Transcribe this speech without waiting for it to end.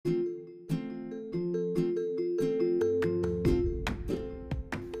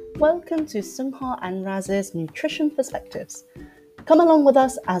Welcome to Sungha and Raz's Nutrition Perspectives. Come along with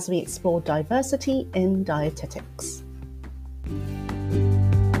us as we explore diversity in dietetics.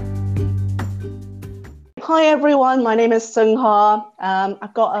 Hi everyone, my name is Sungha.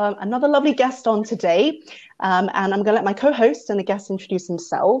 I've got another lovely guest on today, and I'm going to let my co-host and the guests introduce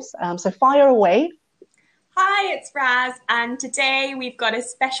themselves. So fire away. Hi, it's Raz, and today we've got a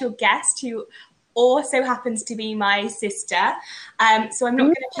special guest who also happens to be my sister. So I'm not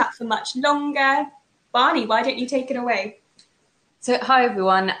going to chat for much longer. Barney, why don't you take it away? So, hi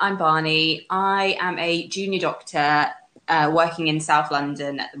everyone, I'm Barney. I am a junior doctor working in South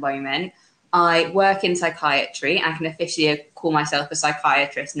London at the moment. I work in psychiatry. I can officially call myself a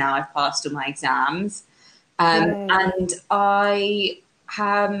psychiatrist now. I've passed all my exams. And I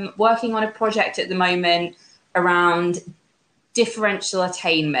am working on a project at the moment around differential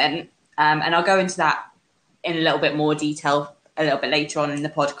attainment. And I'll go into that in a little bit more detail a little bit later on in the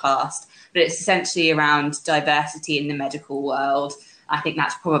podcast. But it's essentially around diversity in the medical world. I think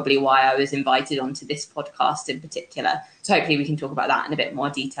that's probably why I was invited onto this podcast in particular. So hopefully we can talk about that in a bit more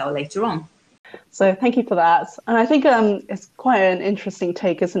detail later on. So thank you for that. And I think it's quite an interesting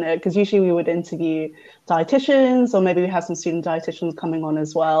take, isn't it? Because usually we would interview dietitians, or maybe we have some student dietitians coming on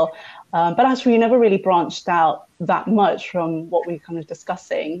as well. But actually, we never really branched out that much from what we're kind of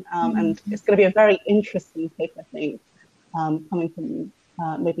discussing. And it's going to be a very interesting take, I think, coming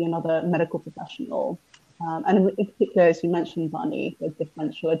from maybe another medical professional. And in particular, as you mentioned, Barney, the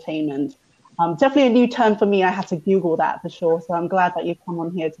differential attainment. Definitely a new term for me. I had to Google that for sure. So I'm glad that you've come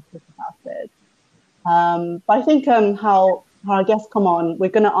on here to talk about it. But I think how our guests come on, we're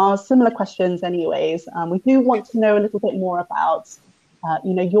going to ask similar questions anyways. We do want to know a little bit more about,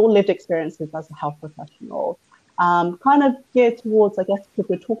 your lived experiences as a health professional. Kind of geared towards, I guess, if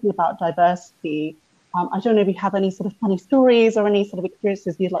we're talking about diversity, I don't know if you have any sort of funny stories or any sort of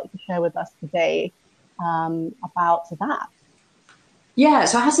experiences you'd like to share with us today about that. Yeah,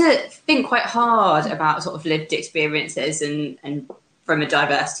 so I had to think quite hard about sort of lived experiences and from a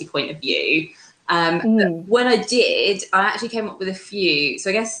diversity point of view. When I did, I actually came up with a few. So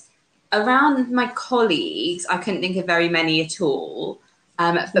I guess around my colleagues, I couldn't think of very many at all.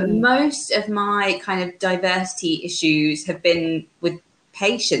 But most of my kind of diversity issues have been with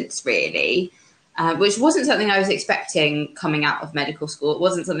patients, really, which wasn't something I was expecting coming out of medical school. It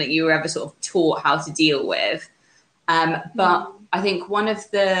wasn't something you were ever sort of taught how to deal with. But I think one of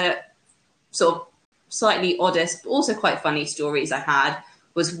the sort of slightly oddest, but also quite funny stories I had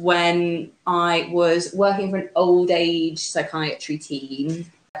was when I was working for an old age psychiatry team.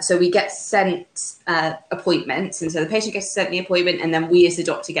 So we get sent appointments, and so the patient gets sent the appointment, and then we as the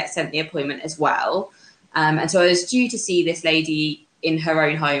doctor get sent the appointment as well. And so I was due to see this lady in her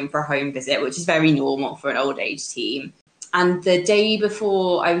own home for a home visit, which is very normal for an old age team. And the day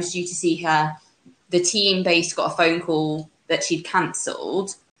before I was due to see her, the team base got a phone call that she'd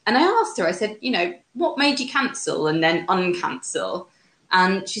cancelled. And I asked her, I said, what made you cancel and then uncancel?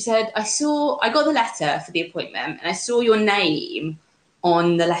 And she said, I got the letter for the appointment and I saw your name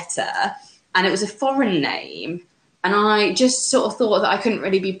on the letter and it was a foreign name. And I just sort of thought that I couldn't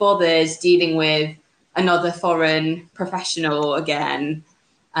really be bothered dealing with another foreign professional again.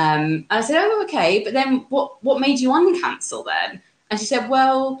 And I said, oh, okay, but then what made you uncancel then? And she said,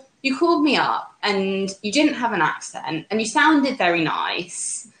 well, you called me up and you didn't have an accent and you sounded very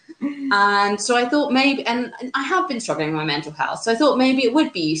nice. And so I thought maybe, and I have been struggling with my mental health, so I thought maybe it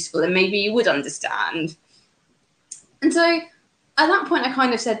would be useful and maybe you would understand. And so at that point, I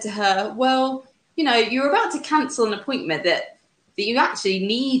kind of said to her, well, you were about to cancel an appointment that you actually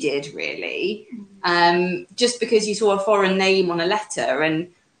needed, really, just because you saw a foreign name on a letter.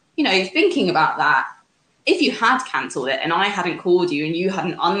 And, thinking about that, if you had cancelled it and I hadn't called you and you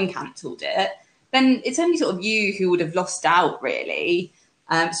hadn't uncancelled it, then it's only sort of you who would have lost out, really.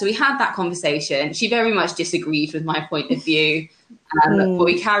 So we had that conversation. She very much disagreed with my point of view. But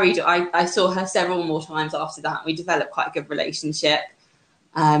we I saw her several more times after that. We developed quite a good relationship.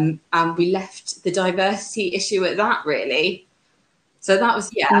 And we left the diversity issue at that, really. So that was,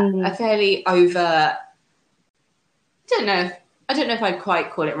 a fairly overt, I don't know if I'd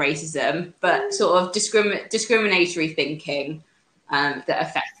quite call it racism, but sort of discriminatory thinking that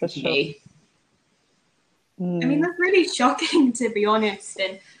affected me. I mean, that's really shocking, to be honest.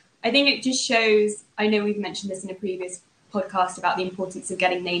 And I think it just shows, I know we've mentioned this in a previous podcast about the importance of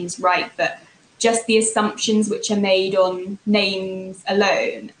getting names right, but just the assumptions which are made on names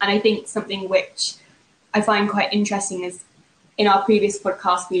alone. And I think something which I find quite interesting is in our previous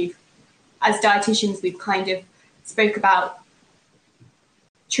podcast, as dietitians, we've kind of spoke about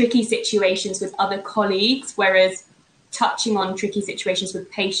tricky situations with other colleagues, whereas touching on tricky situations with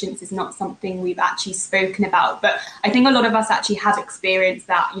patients is not something we've actually spoken about, but I think a lot of us actually have experienced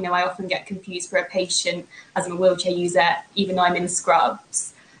that. You know, I often get confused for a patient as I'm a wheelchair user, even though I'm in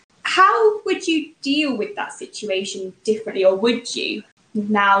scrubs. How would you deal with that situation differently, or would you,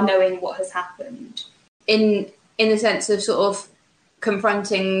 now knowing what has happened? In the sense of sort of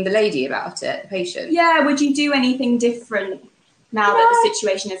confronting the lady about it, the patient? Yeah, would you do anything different now that the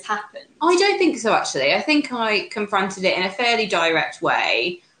situation has happened? I don't think so, actually. I think I confronted it in a fairly direct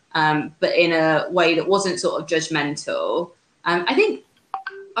way, but in a way that wasn't sort of judgmental. I think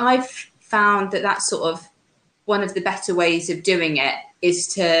I've found that that's sort of one of the better ways of doing it is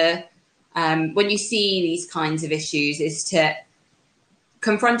to, when you see these kinds of issues, is to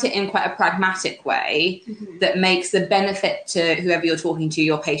confront it in quite a pragmatic way that makes the benefit to whoever you're talking to,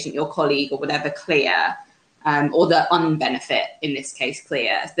 your patient, your colleague, or whatever, clear, or the unbenefit in this case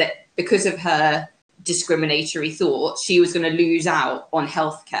clear, that because of her discriminatory thoughts, she was going to lose out on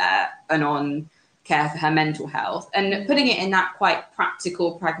healthcare and on care for her mental health. And putting it in that quite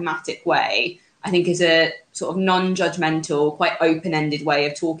practical, pragmatic way, I think is a sort of non-judgmental, quite open-ended way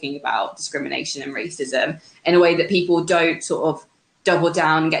of talking about discrimination and racism in a way that people don't sort of double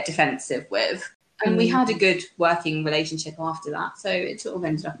down and get defensive with. And we had a good working relationship after that, so it sort of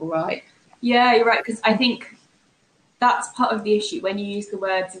ended up all right. Yeah, you're right, because I think that's part of the issue. When you use the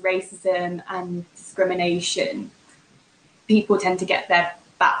words racism and discrimination, people tend to get their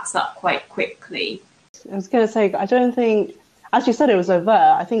backs up quite quickly. I was going to say, I don't think, as you said, it was overt.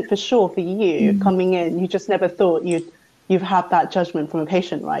 I think for sure for you coming in, you just never thought you've had that judgment from a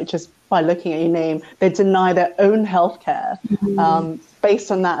patient, right? Just by looking at your name, they deny their own healthcare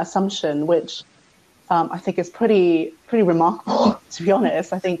based on that assumption, which I think is pretty remarkable, to be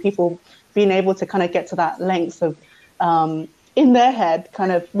honest. I think people being able to kind of get to that length of, in their head,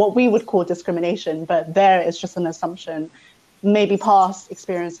 kind of what we would call discrimination, but there it's just an assumption. Maybe past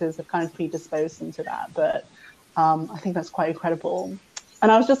experiences have kind of predisposed them to that, but I think that's quite incredible.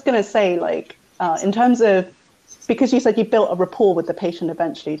 And I was just going to say, like, in terms of, because you said you built a rapport with the patient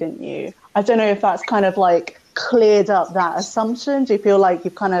eventually, didn't you? I don't know if that's kind of like cleared up that assumption. Do you feel like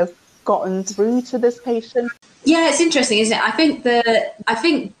you've kind of gotten through to this patient? Yeah, it's interesting, isn't it? I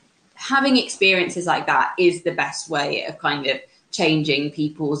think having experiences like that is the best way of kind of changing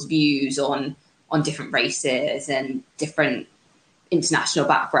people's views on different races and different international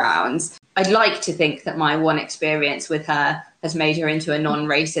backgrounds. I'd like to think that my one experience with her has made her into a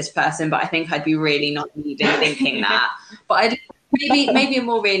non-racist person, but I think I'd be really naive in thinking that. But maybe a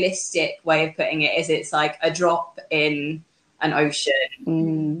more realistic way of putting it is it's like a drop in an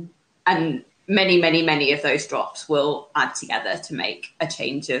ocean, and many of those drops will add together to make a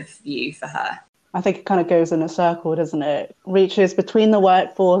change of view for her. I think it kind of goes in a circle, doesn't it? Reaches between the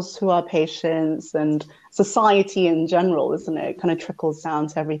workforce, who are patients, and society in general, isn't it? It kind of trickles down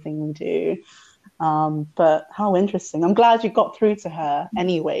to everything we do. But how interesting. I'm glad you got through to her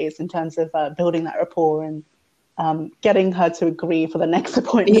anyways, in terms of building that rapport and getting her to agree for the next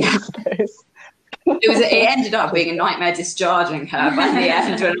appointment, I suppose. It ended up being a nightmare discharging her by the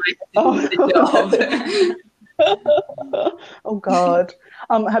end when I did the job. Oh, God.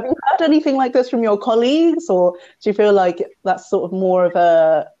 Have you heard anything like this from your colleagues, or do you feel like that's sort of more of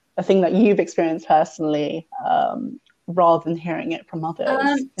a thing that you've experienced personally, rather than hearing it from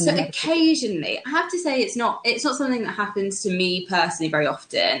others? So occasionally, I have to say it's not something that happens to me personally very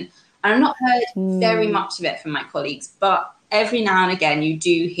often. And I've not heard very much of it from my colleagues, but every now and again you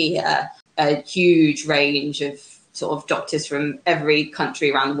do hear a huge range of sort of doctors from every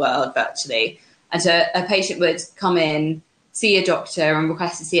country around the world virtually. And so a patient would come in, see a doctor and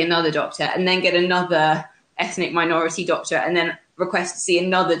request to see another doctor, and then get another ethnic minority doctor and then request to see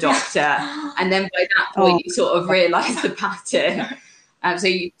another doctor. And then by that point, you sort of realise the pattern. So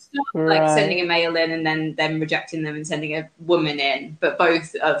you start like sending a male in and then rejecting them and sending a woman in, but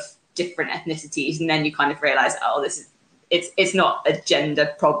both of different ethnicities. And then you kind of realise, it's not a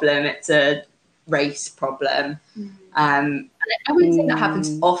gender problem, it's a race problem. And I wouldn't say that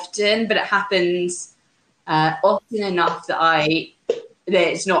happens often, but it happens often enough that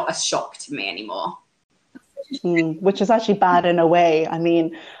it's not a shock to me anymore. Which is actually bad in a way. I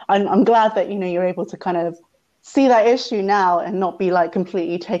mean, I'm glad that, you're able to kind of see that issue now and not be like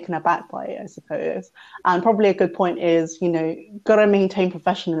completely taken aback by it, I suppose. And probably a good point is, got to maintain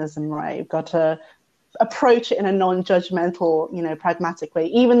professionalism, right? You've got to approach it in a non-judgmental, pragmatic way.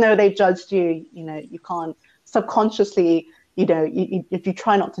 Even though they've judged you, you can't subconsciously, if you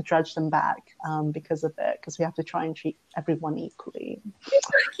try not to judge them back because of it, because we have to try and treat everyone equally. If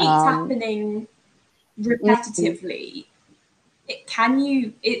that keeps happening repetitively,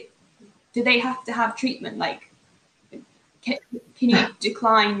 do they have to have treatment? Like, can you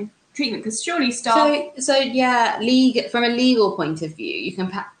decline treatment? Because surely staff... From a legal point of view, you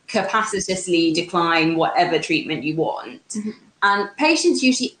can capacitously decline whatever treatment you want. Mm-hmm. And patients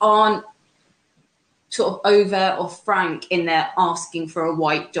usually aren't sort of over or frank in their asking for a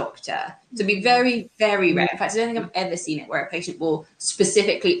white doctor. So it'd be very, very rare. In fact, I don't think I've ever seen it where a patient will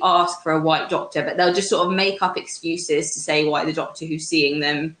specifically ask for a white doctor, but they'll just sort of make up excuses to say why the doctor who's seeing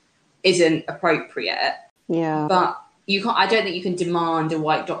them isn't appropriate. Yeah. But I don't think you can demand a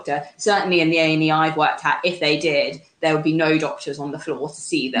white doctor. Certainly in the A&E I've worked at, if they did, there would be no doctors on the floor to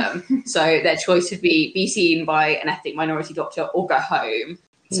see them. So their choice would be seen by an ethnic minority doctor or go home.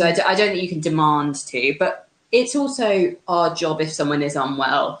 So I don't think you can demand to, but it's also our job if someone is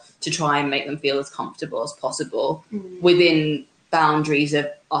unwell to try and make them feel as comfortable as possible within boundaries of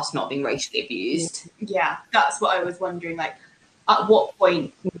us not being racially abused. Yeah, that's what I was wondering. Like, at what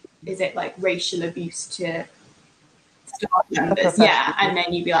point is it like racial abuse to staff members? Yeah, and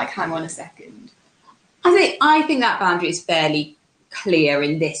then you'd be like, hang on a second. I think that boundary is fairly clear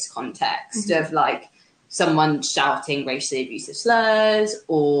in this context of like someone shouting racially abusive slurs,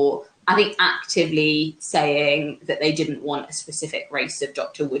 or I think actively saying that they didn't want a specific race of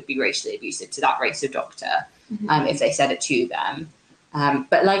doctor would be racially abusive to that race of doctor if they said it to them.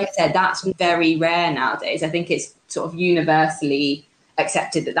 But like I said, that's very rare nowadays. I think it's sort of universally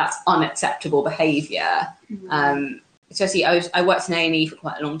accepted that that's unacceptable behaviour. Especially, I worked in A&E for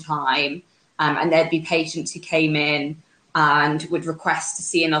quite a long time, and there'd be patients who came in and would request to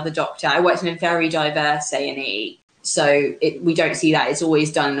see another doctor. I worked in a very diverse A&E, so we don't see that. It's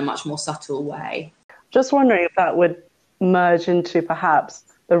always done in a much more subtle way. Just wondering if that would merge into perhaps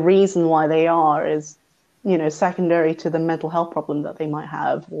the reason why they are is, secondary to the mental health problem that they might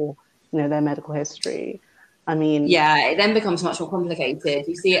have, or, their medical history. I mean... Yeah, it then becomes much more complicated.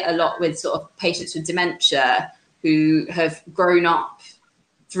 You see it a lot with sort of patients with dementia who have grown up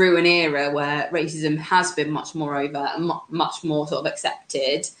through an era where racism has been much more overt and much more sort of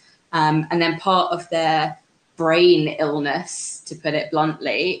accepted. And then part of their brain illness, to put it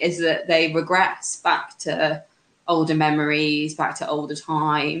bluntly, is that they regress back to older memories, back to older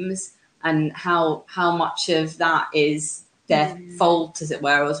times, and how much of that is their fault, as it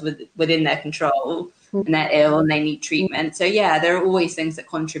were, or within their control, and they're ill and they need treatment. So yeah, there are always things that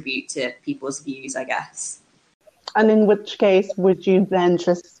contribute to people's views, I guess. And in which case would you then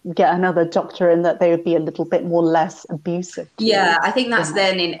just get another doctor in that they would be a little bit more less abusive? Yeah, I think that's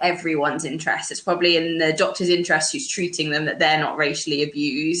then in everyone's interest. It's probably in the doctor's interest who's treating them that they're not racially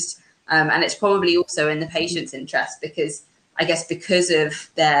abused. And it's probably also in the patient's interest because I guess because of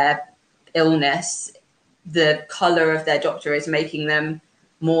their illness, the colour of their doctor is making them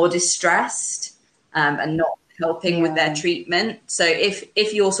more distressed and not helping with their treatment. So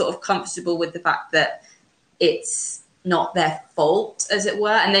if you're sort of comfortable with the fact that it's not their fault, as it were,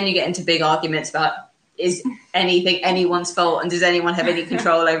 and then you get into big arguments about is anything anyone's fault and does anyone have any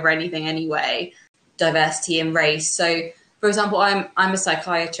control over anything anyway? Diversity and race. So, for example, I'm a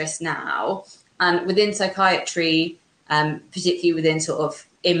psychiatrist now, and within psychiatry, particularly within sort of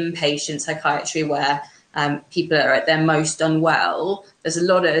inpatient psychiatry where people are at their most unwell, there's a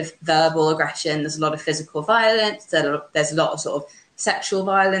lot of verbal aggression, there's a lot of physical violence, there's a lot of sort of sexual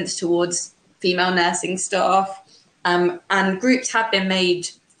violence towards female nursing staff, and groups have been made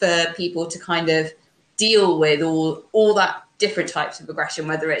for people to kind of deal with all that different types of aggression,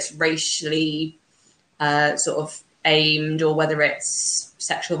 whether it's racially sort of aimed or whether it's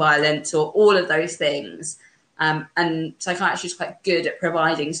sexual violence or all of those things. And psychiatry is quite good at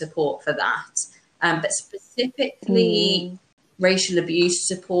providing support for that. But specifically racial abuse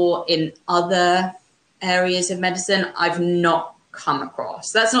support in other areas of medicine, I've not come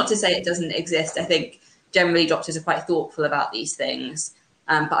across. That's not to say it doesn't exist. I think generally doctors are quite thoughtful about these things,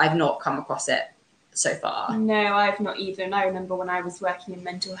 but I've not come across it so far. No, I've not either. And I remember when I was working in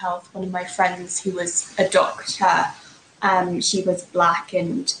mental health, one of my friends who was a doctor, she was Black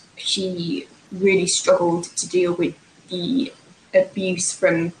and she really struggled to deal with the abuse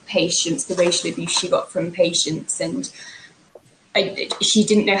from patients, the racial abuse she got from patients, and she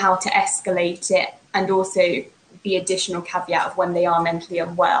didn't know how to escalate it, and also the additional caveat of when they are mentally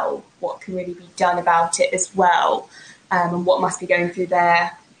unwell, what can really be done about it as well, and what must be going through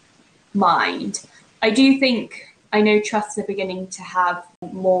their mind. I do think, I know trusts are beginning to have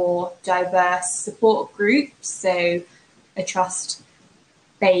more diverse support groups, so a trust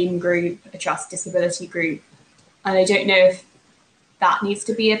BAME group, a trust disability group, and I don't know if that needs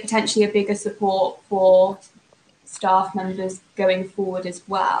to be potentially a bigger support for staff members going forward as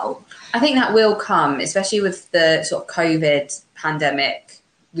well. I think that will come, especially with the sort of COVID pandemic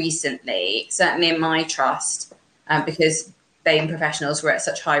recently. Certainly in my trust, because BAME professionals were at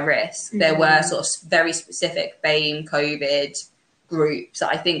such high risk. There were sort of very specific BAME COVID groups that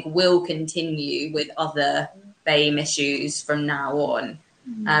I think will continue with other BAME issues from now on.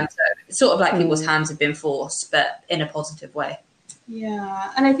 So it's sort of like people's hands have been forced, but in a positive way.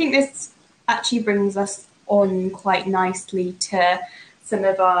 Yeah, and I think this actually brings us on quite nicely to some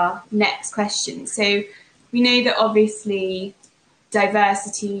of our next questions. So we know that obviously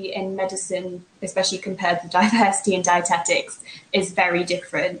diversity in medicine, especially compared to diversity in dietetics, is very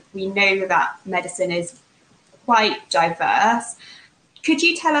different. We know that medicine is quite diverse. Could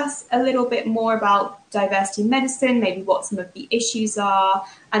you tell us a little bit more about diversity in medicine, maybe what some of the issues are,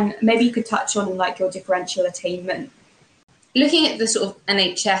 and maybe you could touch on like your differential attainment? Looking at the sort of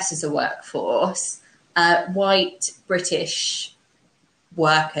NHS as a workforce, white British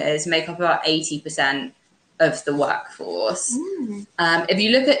workers make up about 80% of the workforce. If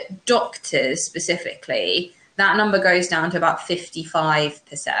you look at doctors specifically, that number goes down to about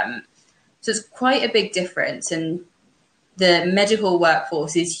 55%. So it's quite a big difference, and the medical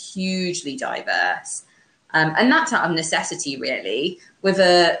workforce is hugely diverse. And that's out of necessity, really. With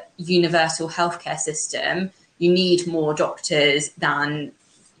a universal healthcare system, you need more doctors than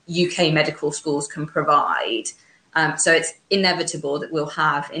UK medical schools can provide. So it's inevitable that we'll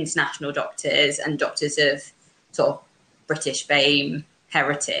have international doctors and doctors of sort of British BAME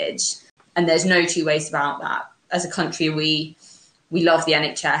heritage. And there's no two ways about that. As a country, we love the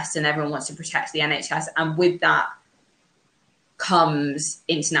NHS and everyone wants to protect the NHS. And with that comes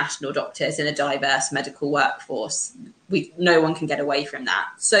international doctors in a diverse medical workforce. No one can get away from that.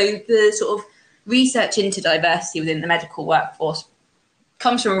 So the sort of research into diversity within the medical workforce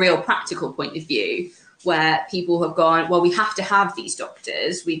comes from a real practical point of view, where people have gone, well, we have to have these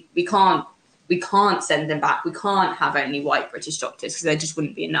doctors. We can't send them back. We can't have only white British doctors because there just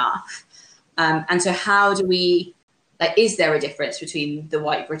wouldn't be enough. And so how do we, like, is there a difference between the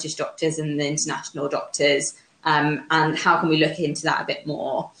white British doctors and the international doctors? And how can we look into that a bit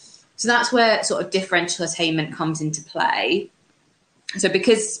more? So that's where sort of differential attainment comes into play. So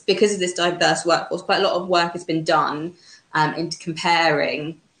because of this diverse workforce, quite a lot of work has been done into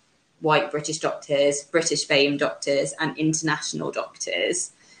comparing white British doctors, British BAME doctors, and international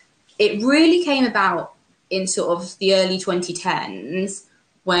doctors. It really came about in sort of the early 2010s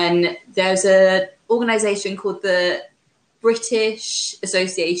when there's an organisation called the British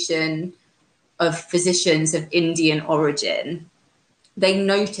Association of Physicians of Indian Origin. They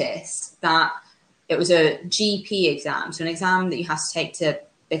noticed that it was a GP exam, so an exam that you have to take to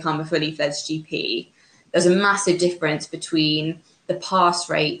become a fully fledged GP. There's a massive difference between the pass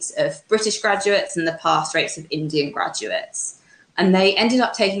rates of British graduates and the pass rates of Indian graduates. And they ended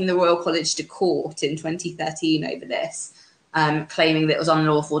up taking the Royal College to court in 2013 over this, claiming that it was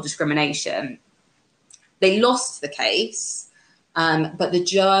unlawful discrimination. They lost the case, but the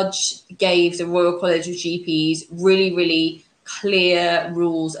judge gave the Royal College of GPs really, really clear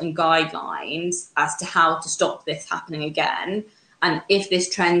rules and guidelines as to how to stop this happening again. And if this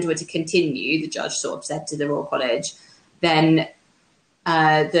trend were to continue, the judge sort of said to the Royal College, then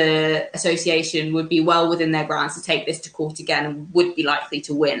the association would be well within their grounds to take this to court again and would be likely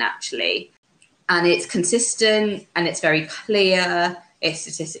to win, actually. And it's consistent and it's very clear, it's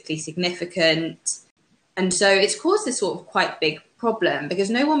statistically significant. And so it's caused this sort of quite big problem because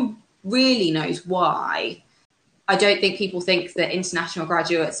no one really knows why. I don't think people think that international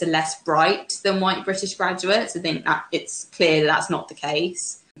graduates are less bright than white British graduates. I think that it's clear that that's not the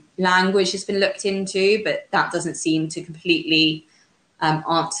case. Language has been looked into, but that doesn't seem to completely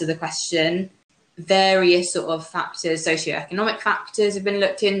answer the question. Various sort of factors, socioeconomic factors have been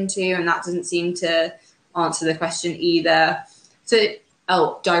looked into, and that doesn't seem to answer the question either. So,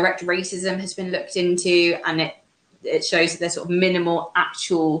 direct racism has been looked into, and it shows that there's sort of minimal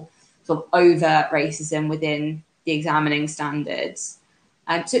actual sort of overt racism within the examining standards.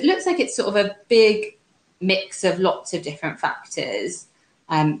 So it looks like it's sort of a big mix of lots of different factors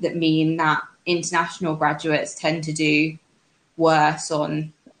that mean that international graduates tend to do worse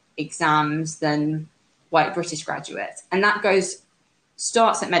on exams than white British graduates. And that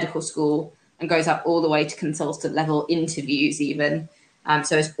starts at medical school and goes up all the way to consultant level interviews even.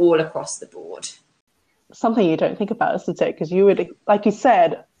 So it's all across the board. Something you don't think about, isn't it? Because you would, like you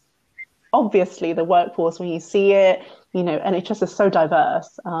said, obviously the workforce, when you see it, NHS is so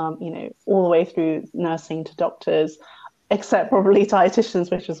diverse, all the way through nursing to doctors, except probably dietitians,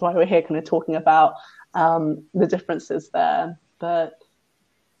 which is why we're here kind of talking about the differences there. But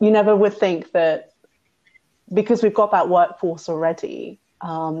you never would think that because we've got that workforce already,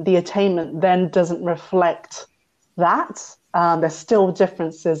 the attainment then doesn't reflect that. There's still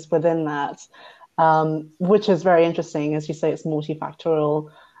differences within that. which is very interesting. As you say, it's multifactorial.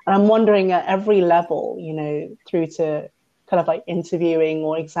 And I'm wondering at every level, you know, through to kind of like interviewing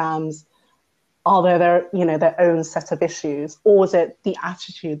or exams, are there, you know, their own set of issues, or is it the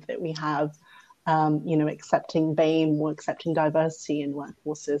attitude that we have, you know, accepting BAME or accepting diversity in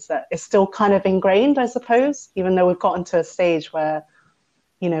workforces that is still kind of ingrained, I suppose, even though we've gotten to a stage where,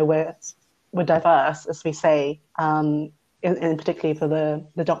 you know, we're diverse, as we say, in particularly for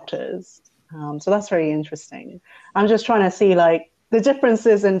the doctors. So that's very interesting. I'm just trying to see like the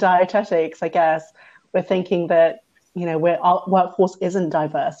differences in dietetics. I guess we're thinking that, you know, our workforce isn't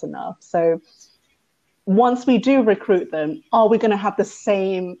diverse enough. So once we do recruit them, are we going to have the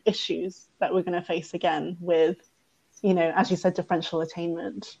same issues that we're going to face again with, you know, as you said, differential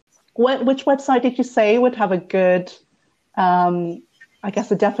attainment? Which website did you say would have a good, I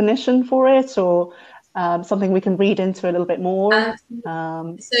guess, a definition for it, or something we can read into a little bit more?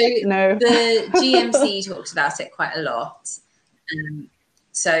 No. The GMC talks about it quite a lot. You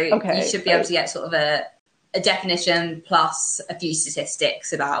should be able to get sort of a definition plus a few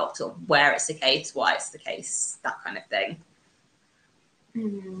statistics about sort of where it's the case, why it's the case, that kind of thing.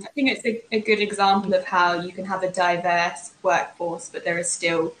 I think it's a good example of how you can have a diverse workforce, but there are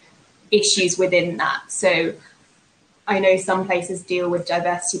still issues within that. So I know some places deal with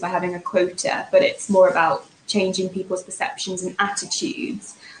diversity by having a quota, but it's more about changing people's perceptions and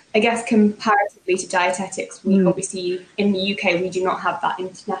attitudes. I guess comparatively to dietetics, we obviously, in the UK, we do not have that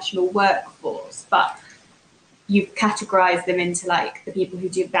international workforce, but you categorise them into like the people who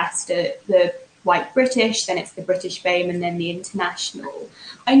do best at the white British, then it's the British BAME, and then the international.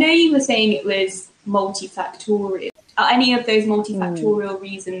 I know you were saying it was multifactorial. Are any of those multifactorial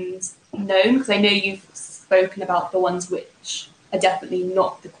reasons known? Because I know you've spoken about the ones which are definitely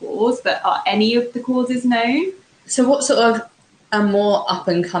not the cause, but are any of the causes known? So what sort of a more up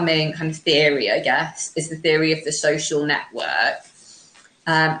and coming kind of theory, I guess, is the theory of the social network.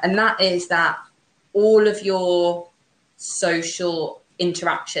 And that is that all of your social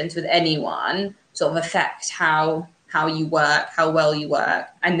interactions with anyone sort of affect how you work, how well you work,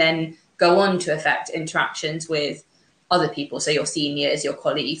 and then go on to affect interactions with other people, so your seniors, your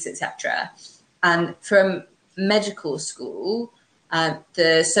colleagues, etc. And from medical school,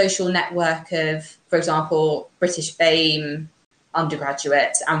 the social network of, for example, British BAME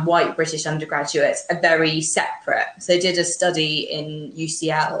undergraduates and white British undergraduates are very separate. So they did a study in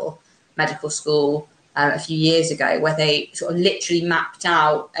UCL medical school a few years ago where they sort of literally mapped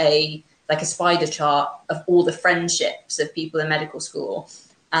out a spider chart of all the friendships of people in medical school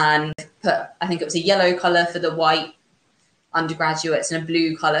and put, I think it was a yellow colour for the white undergraduates and a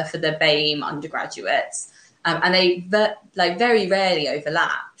blue colour for the BAME undergraduates. And they very rarely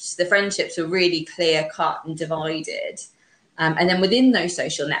overlapped. The friendships were really clear cut and divided. And then within those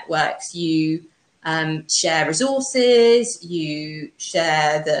social networks, you share resources, you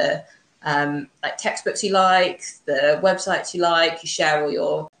share the textbooks you like, the websites you like, you share all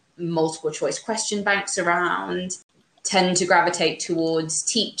your multiple choice question banks around, tend to gravitate towards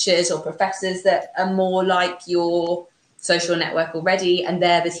teachers or professors that are more like your social network already, and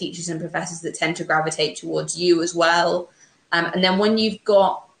they're the teachers and professors that tend to gravitate towards you as well. And then when you've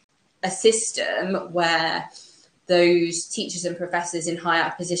got a system where those teachers and professors in high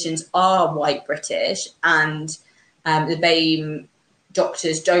up positions are white British and the BAME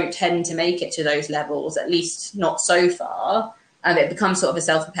doctors don't tend to make it to those levels, at least not so far, and it becomes sort of a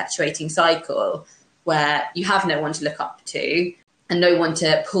self-perpetuating cycle where you have no one to look up to and no one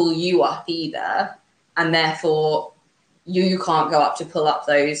to pull you up either, and therefore you can't go up to pull up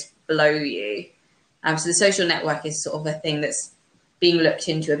those below you. So the social network is sort of a thing that's being looked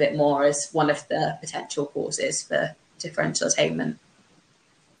into a bit more as one of the potential causes for differential attainment.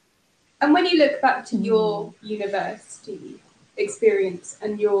 And when you look back to your university experience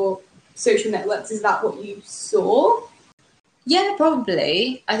and your social networks, is that what you saw? Yeah,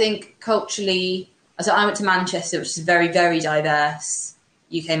 probably. I think culturally, so I went to Manchester, which is a very, very diverse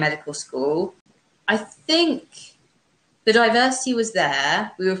UK medical school. I think the diversity was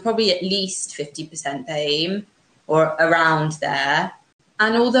there. We were probably at least 50% BAME or around there.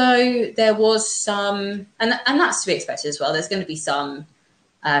 And although there was some, and that's to be expected as well, there's going to be some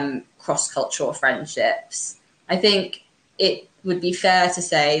cross-cultural friendships. I think it would be fair to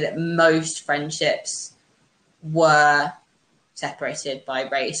say that most friendships were separated by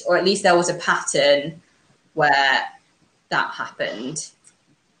race, or at least there was a pattern where that happened.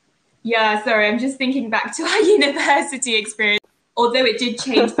 Yeah, sorry, I'm just thinking back to our university experience. Although it did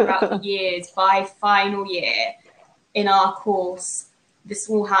change throughout the years, by final year in our course, the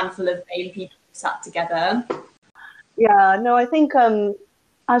small handful of BAME people sat together. Yeah, no, I think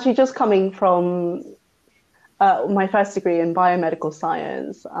Actually, just coming from my first degree in biomedical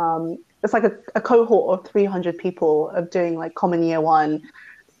science, it's like a cohort of 300 people of doing like common year one,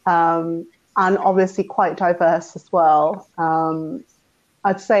 and obviously quite diverse as well.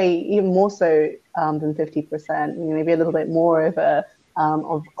 I'd say even more so than 50%, maybe a little bit more of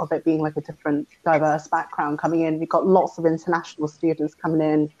it being like a different diverse background coming in. We've got lots of international students coming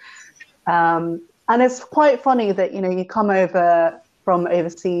in. And it's quite funny that, you come over from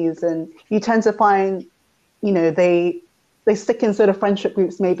overseas and you tend to find, they stick in sort of friendship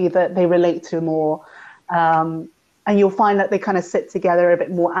groups maybe that they relate to more. And you'll find that they kind of sit together a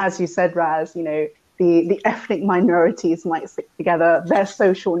bit more, as you said, Raz, the ethnic minorities might stick together. Their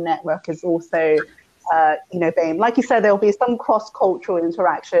social network is also, BAME. Like you said, there'll be some cross-cultural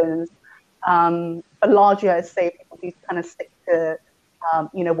interactions, but largely I'd say people do kind of stick to,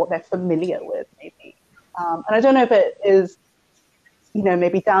 what they're familiar with, maybe. And I don't know if it is,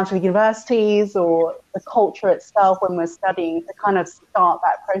 maybe down to the universities or the culture itself when we're studying to kind of start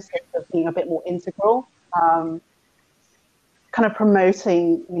that process of being a bit more integral, kind of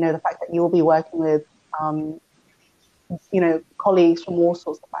promoting, the fact that you'll be working with, colleagues from all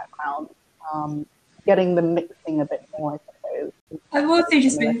sorts of backgrounds, getting them mixing a bit more, I suppose. I've also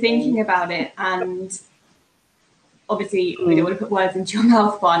just been thinking about it, and obviously we don't want to put words into your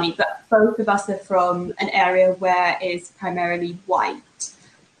mouth, Barney, but both of us are from an area where it's primarily white.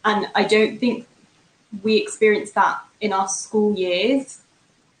 And I don't think we experienced that in our school years.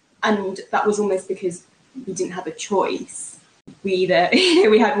 And that was almost because we didn't have a choice. We either,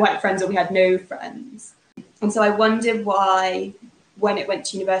 we had white friends or we had no friends. And so I wonder why, when it went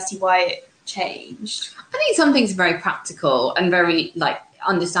to university, why it changed. I think some things are very practical and very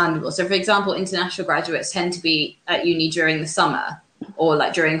understandable. So for example, international graduates tend to be at uni during the summer or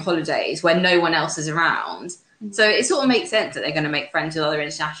during holidays when no one else is around. So it sort of makes sense that they're going to make friends with other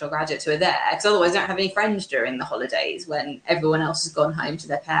international graduates who are there, because otherwise they don't have any friends during the holidays when everyone else has gone home to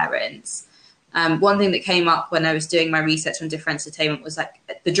their parents. One thing that came up when I was doing my research on differentiated was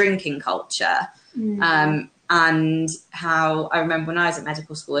the drinking culture, and how I remember when I was at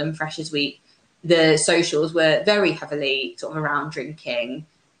medical school in Freshers Week, the socials were very heavily sort of around drinking,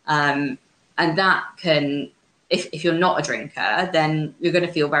 and that can, if you're not a drinker, then you're going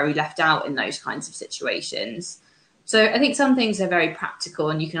to feel very left out in those kinds of situations. So I think some things are very practical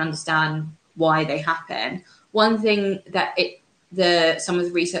and you can understand why they happen. One thing that some of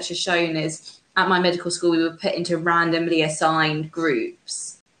the research has shown is at my medical school, we were put into randomly assigned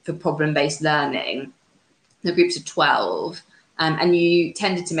groups for problem-based learning, the groups of 12. And you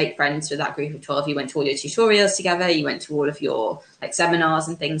tended to make friends with that group of 12. You went to all your tutorials together. You went to all of your seminars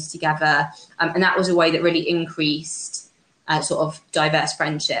and things together. And that was a way that really increased sort of diverse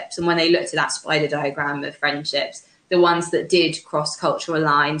friendships. And when they looked at that spider diagram of friendships, the ones that did cross cultural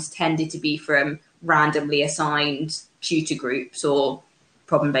lines tended to be from randomly assigned tutor groups or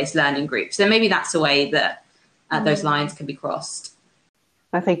problem-based learning groups. So maybe that's a way that those lines can be crossed.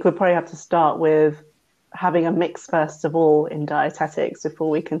 I think we'll probably have to start with having a mix first of all in dietetics before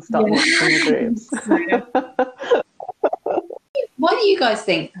we can start mixing groups. Why do you guys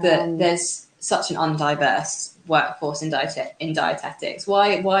think that there's such an undiverse workforce in dietetics?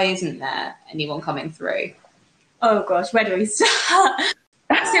 Why isn't there anyone coming through? Oh gosh, where do we start?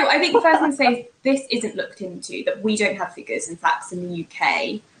 So I think the first thing to say is this isn't looked into, that we don't have figures and facts in the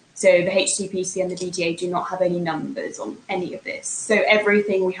UK. So the HCPC and the BDA do not have any numbers on any of this. So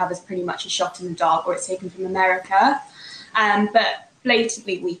everything we have is pretty much a shot in the dark, or it's taken from America. But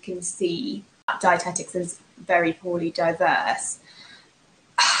blatantly we can see that dietetics is very poorly diverse.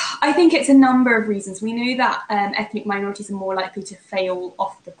 I think it's a number of reasons. We know that ethnic minorities are more likely to fail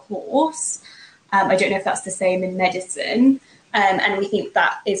off the course. I don't know if that's the same in medicine. And we think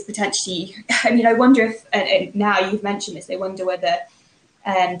that is potentially, I wonder if, and now you've mentioned this, I wonder whether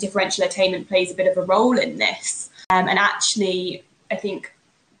differential attainment plays a bit of a role in this. And actually, I think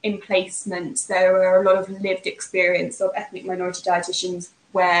in placements, there are a lot of lived experience of ethnic minority dietitians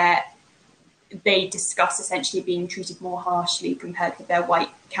where they discuss essentially being treated more harshly compared with their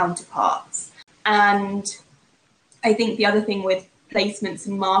white counterparts. And I think the other thing with placements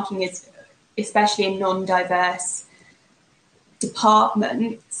and marking is, especially in non-diverse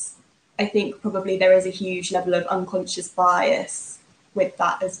departments, I think probably there is a huge level of unconscious bias with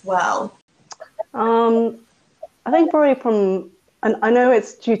that as well. I think probably and I know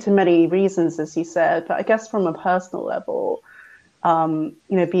it's due to many reasons, as you said, but I guess from a personal level,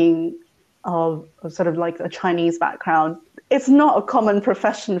 being of sort of like a Chinese background, it's not a common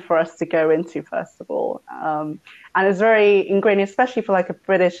profession for us to go into, first of all. And it's very ingrained, especially for like a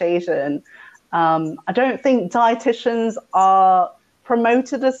British Asian. I don't think dietitians are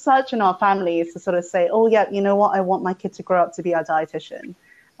promoted as such in our families to sort of say, oh yeah, you know what, I want my kid to grow up to be a dietitian.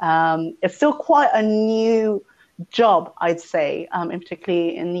 It's still quite a new job, I'd say, and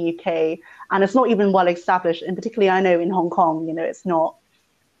particularly in the UK, and it's not even well established. And particularly, I know in Hong Kong, you know, it's not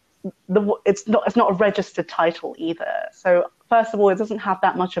a registered title either. So first of all, it doesn't have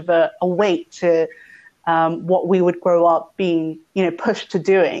that much of a weight to what we would grow up being, you know, pushed to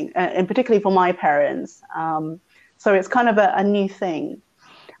doing, and particularly for my parents. So it's kind of a new thing,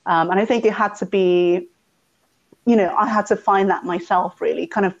 and I think it had to be, you know, I had to find that myself, really,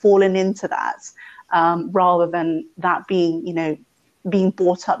 kind of falling into that, rather than that being, you know, being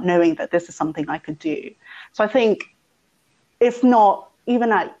brought up knowing that this is something I could do. So I think it's not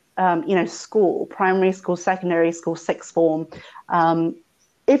even at you know, school, primary school, secondary school, sixth form.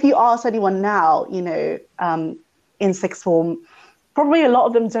 If you ask anyone now, you know, in sixth form, probably a lot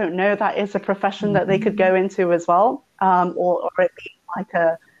of them don't know that is a profession that they could go into as well, or it be like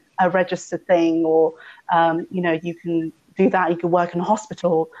a registered thing, or you know, you can do that. You could work in a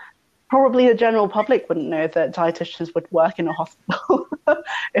hospital. Probably the general public wouldn't know that dietitians would work in a hospital.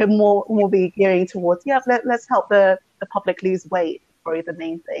 It more be gearing towards, yeah, let's help the public lose weight. Probably the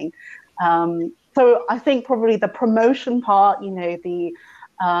main thing. So I think probably the promotion part, you know, the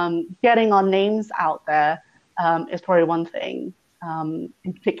getting our names out there is probably one thing. And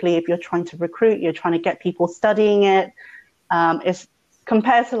particularly if you're trying to recruit, you're trying to get people studying it. It's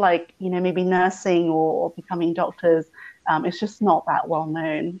compared to, like, you know, maybe nursing or becoming doctors, it's just not that well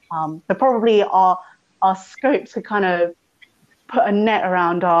known. So probably our scope to kind of put a net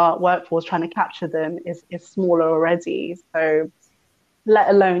around our workforce trying to capture them is smaller already. So let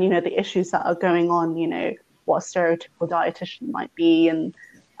alone, you know, the issues that are going on, you know, what a stereotypical dietitian might be, and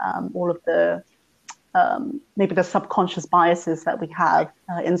all of the maybe the subconscious biases that we have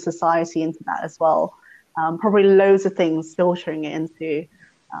in society into that as well. Probably loads of things filtering it into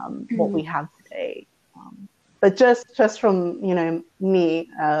what we have today. But just from, you know,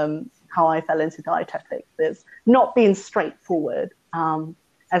 me, how I fell into dietetics is not being straightforward.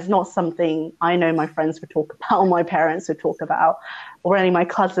 As not something I know my friends would talk about, or my parents would talk about, or any of my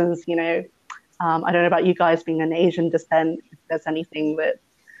cousins, you know. I don't know about you guys being an Asian descent, if there's anything that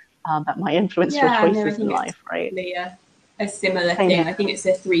might influence your choices in life, right? A similar thing. I think it's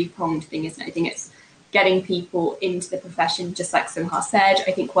a three-pronged thing, isn't it? I think it's getting people into the profession, just like Sunha said.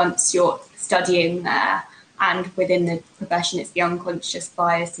 I think once you're studying there and within the profession, it's the unconscious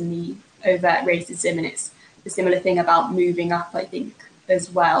bias and the overt racism, and it's the similar thing about moving up, I think, as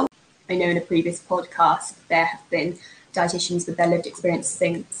well. I know in a previous podcast there have been dietitians with their lived experience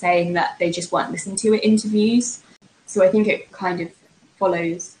saying that they just weren't listened to at interviews. So I think it kind of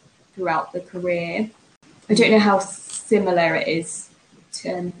follows throughout the career. I don't know how similar it is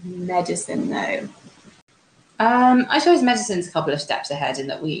to medicine, though. I suppose medicine's a couple of steps ahead in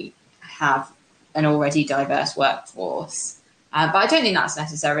that we have an already diverse workforce. But I don't think that's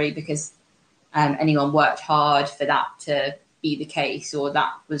necessary because anyone worked hard for that to be the case, or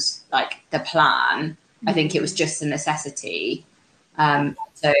that was like the plan. I think it was just a necessity.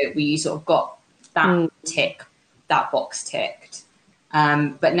 So we sort of got that box ticked.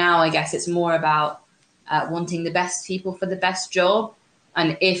 But now I guess it's more about wanting the best people for the best job.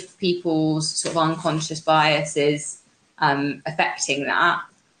 And if people's sort of unconscious bias is affecting that,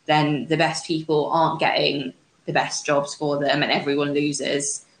 then the best people aren't getting the best jobs for them and everyone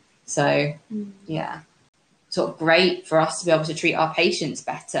loses. So, yeah, sort of great for us to be able to treat our patients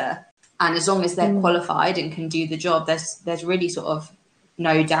better. And as long as they're qualified and can do the job, there's really sort of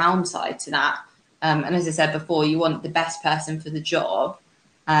no downside to that. And as I said before, you want the best person for the job,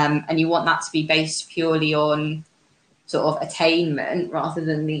 and you want that to be based purely on sort of attainment rather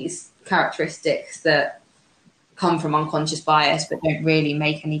than these characteristics that come from unconscious bias but don't really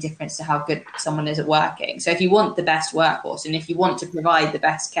make any difference to how good someone is at working. So if you want the best workforce and if you want to provide the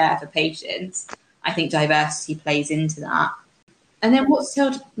best care for patients, I think diversity plays into that. And then what's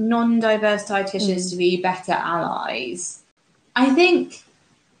told non-diverse dietitians to be better allies? I think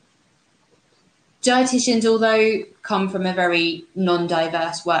dietitians, although come from a very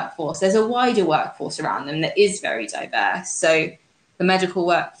non-diverse workforce, there's a wider workforce around them that is very diverse. So the medical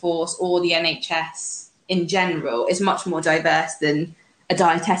workforce or the NHS in general is much more diverse than a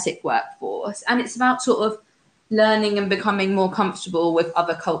dietetic workforce. And it's about sort of learning and becoming more comfortable with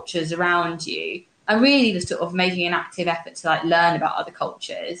other cultures around you. And really just sort of making an active effort to like learn about other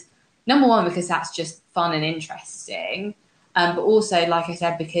cultures. Number one, because that's just fun and interesting. But also, like I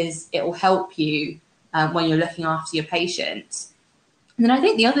said, because it will help you when you're looking after your patients. And then I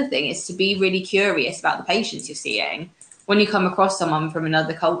think the other thing is to be really curious about the patients you're seeing. When you come across someone from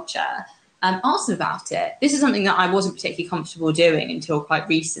another culture, ask them about it. This is something that I wasn't particularly comfortable doing until quite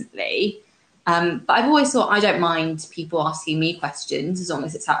recently. But I've always thought I don't mind people asking me questions as long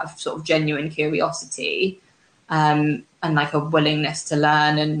as it's out of sort of genuine curiosity and like a willingness to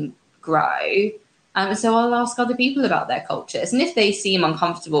learn and grow. So I'll ask other people about their cultures. And if they seem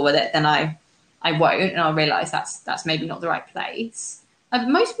uncomfortable with it, then I won't, and I'll realise that's maybe not the right place.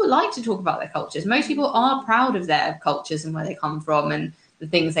 Most people like to talk about their cultures. Most people are proud of their cultures and where they come from and the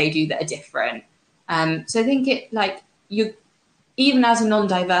things they do that are different. So I think even as a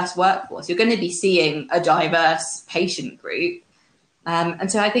non-diverse workforce, you're going to be seeing a diverse patient group.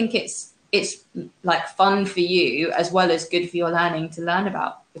 And so I think it's like fun for you as well as good for your learning to learn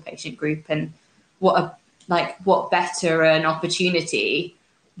about the patient group, and what better an opportunity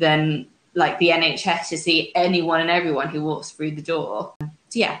than like the NHS to see anyone and everyone who walks through the door.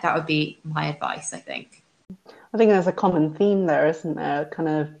 So yeah, that would be my advice, I think. I think there's a common theme there, isn't there? Kind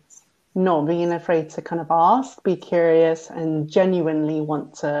of not being afraid to kind of ask, be curious, and genuinely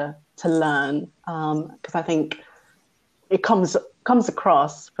want to learn. Because I think it comes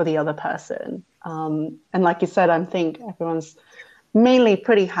across for the other person. And like you said, I think everyone's mainly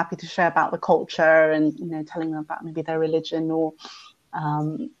pretty happy to share about the culture and, telling them about maybe their religion or,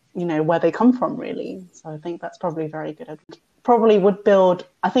 where they come from, really. So I think that's probably very good. Probably would build,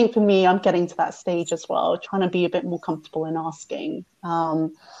 I think for me, I'm getting to that stage as well, trying to be a bit more comfortable in asking.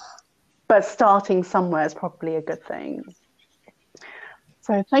 But starting somewhere is probably a good thing.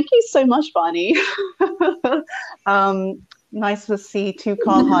 So thank you so much, Barney. Nice to see two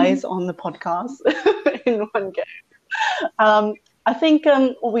car highs on the podcast in one go. I think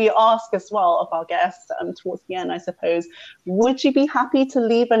we ask as well of our guests towards the end, I suppose, would you be happy to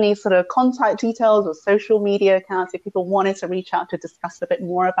leave any sort of contact details or social media accounts if people wanted to reach out to discuss a bit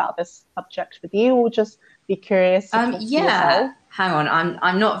more about this subject with you, or just be curious? Yeah, hang on.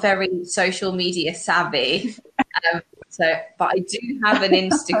 I'm not very social media savvy, but I do have an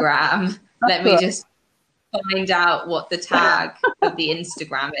Instagram. Let me just find out what the tag of the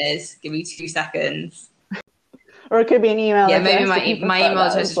Instagram is. Give me 2 seconds. Or it could be an email. Yeah, maybe my email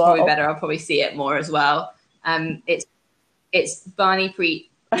address is probably better. I'll probably see it more as well. It's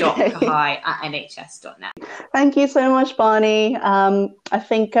barneypreet.kahai@nhs.net. Thank you so much, Barney. I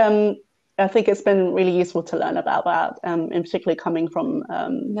think it's been really useful to learn about that, and particularly coming from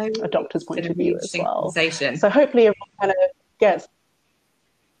a doctor's point of view as well. So hopefully everyone kind of gets,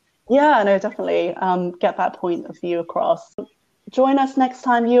 definitely get that point of view across. Join us next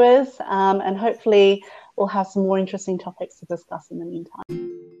time, viewers, and hopefully we'll have some more interesting topics to discuss in the meantime.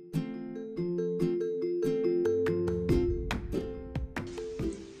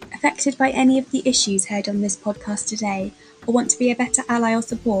 Affected by any of the issues heard on this podcast today, or want to be a better ally or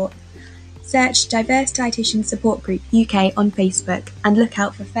support, search Diverse Dietitian Support Group UK on Facebook and look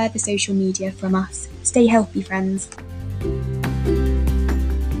out for further social media from us. Stay healthy, friends.